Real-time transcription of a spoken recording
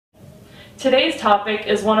Today's topic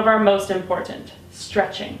is one of our most important,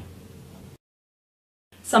 stretching.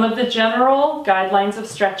 Some of the general guidelines of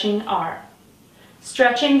stretching are: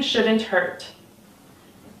 stretching shouldn't hurt.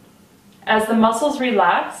 As the muscles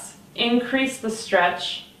relax, increase the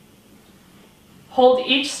stretch. Hold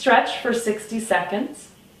each stretch for 60 seconds.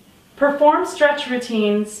 Perform stretch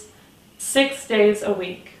routines 6 days a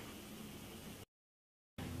week.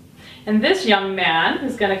 And this young man,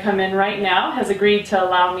 who's going to come in right now, has agreed to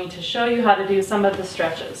allow me to show you how to do some of the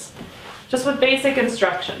stretches, just with basic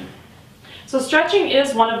instruction. So stretching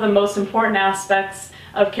is one of the most important aspects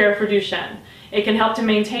of care for Duchenne. It can help to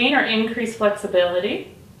maintain or increase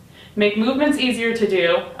flexibility, make movements easier to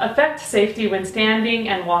do, affect safety when standing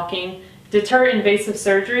and walking, deter invasive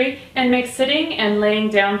surgery, and make sitting and laying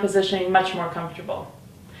down positioning much more comfortable.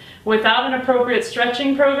 Without an appropriate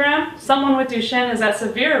stretching program, someone with Duchenne is at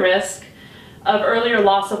severe risk of earlier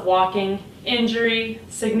loss of walking, injury,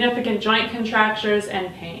 significant joint contractures,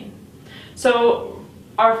 and pain. So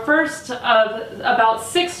our first of about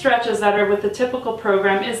 6 stretches that are with the typical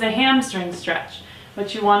program is the hamstring stretch.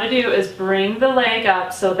 What you want to do is bring the leg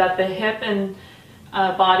up so that the hip and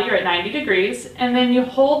body are at 90 degrees, and then you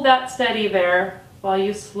hold that steady there while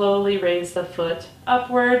you slowly raise the foot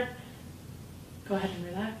upward. Go ahead and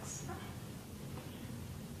relax.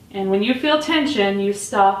 And when you feel tension, you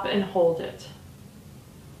stop and hold it.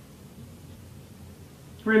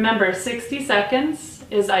 Remember, 60 seconds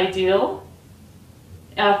is ideal.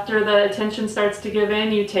 After the tension starts to give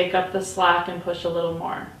in, you take up the slack and push a little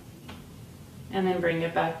more. And then bring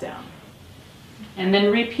it back down. And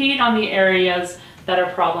then repeat on the areas that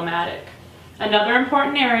are problematic. Another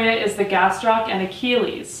important area is the gastroc and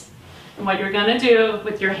Achilles. And what you're going to do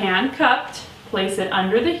with your hand cupped, place it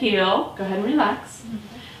under the heel. Go ahead and relax.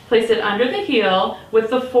 Place it under the heel with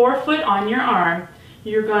the forefoot on your arm.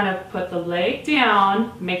 You're going to put the leg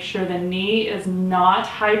down, make sure the knee is not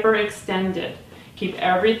hyperextended. Keep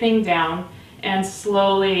everything down and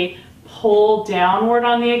slowly pull downward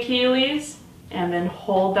on the Achilles and then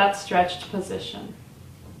hold that stretched position.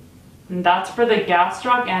 And that's for the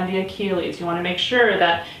gastroc and the Achilles. You want to make sure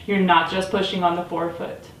that you're not just pushing on the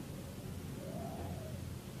forefoot.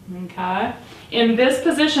 Okay? In this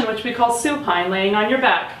position, which we call supine, laying on your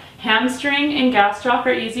back, hamstring and gastroc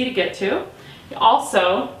are easy to get to.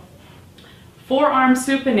 Also, forearm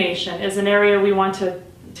supination is an area we want to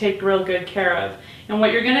take real good care of. And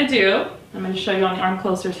what you're going to do, I'm going to show you on the arm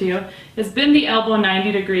closer to you, is bend the elbow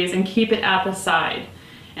 90 degrees and keep it at the side.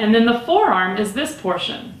 And then the forearm is this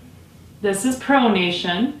portion. This is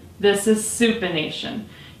pronation, this is supination.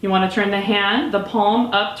 You want to turn the hand, the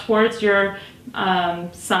palm, up towards your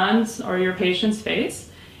son's or your patient's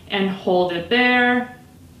face and hold it there,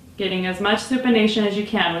 getting as much supination as you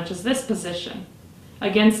can, which is this position.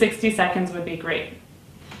 Again, 60 seconds would be great.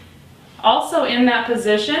 Also in that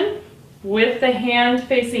position, with the hand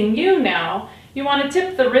facing you now, you want to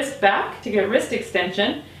tip the wrist back to get wrist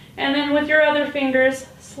extension, and then with your other fingers,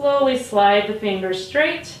 slowly slide the fingers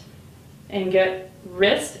straight and get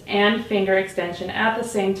wrist and finger extension at the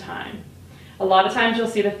same time. A lot of times you'll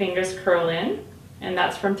see the fingers curl in, and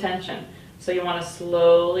that's from tension. So you want to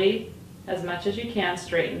slowly, as much as you can,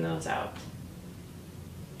 straighten those out.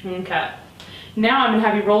 Okay. Now I'm going to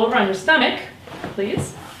have you roll over on your stomach,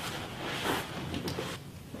 please.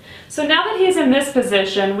 So now that he's in this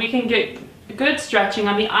position, we can get good stretching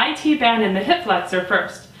on the IT band and the hip flexor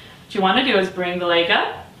first. What you want to do is bring the leg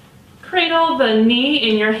up, cradle the knee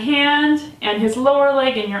in your hand and his lower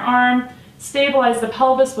leg in your arm, stabilize the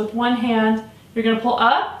pelvis with one hand. You're going to pull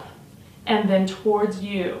up and then towards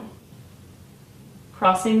you,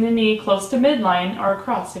 crossing the knee close to midline or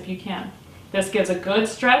across if you can. This gives a good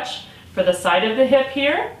stretch for the side of the hip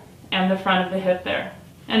here and the front of the hip there.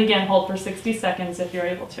 And again, hold for 60 seconds if you're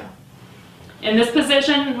able to. In this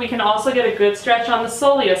position, we can also get a good stretch on the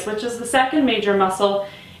soleus, which is the second major muscle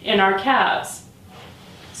in our calves.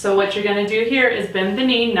 So what you're going to do here is bend the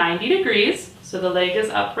knee 90 degrees, so the leg is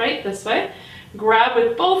upright this way. Grab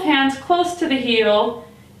with both hands close to the heel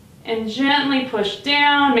and gently push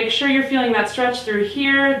down. Make sure you're feeling that stretch through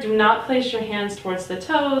here. Do not place your hands towards the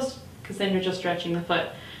toes, because then you're just stretching the foot.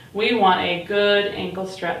 We want a good ankle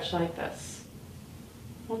stretch like this.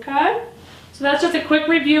 Okay? So that's just a quick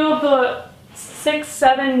review of the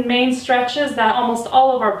 6-7 main stretches that almost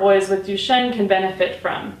all of our boys with Duchenne can benefit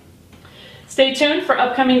from. Stay tuned for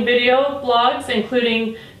upcoming video blogs,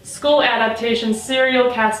 including school adaptations,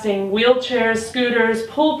 serial casting, wheelchairs, scooters,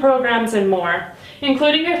 pool programs, and more,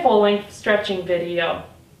 including a full-length stretching video.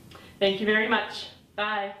 Thank you very much.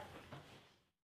 Bye.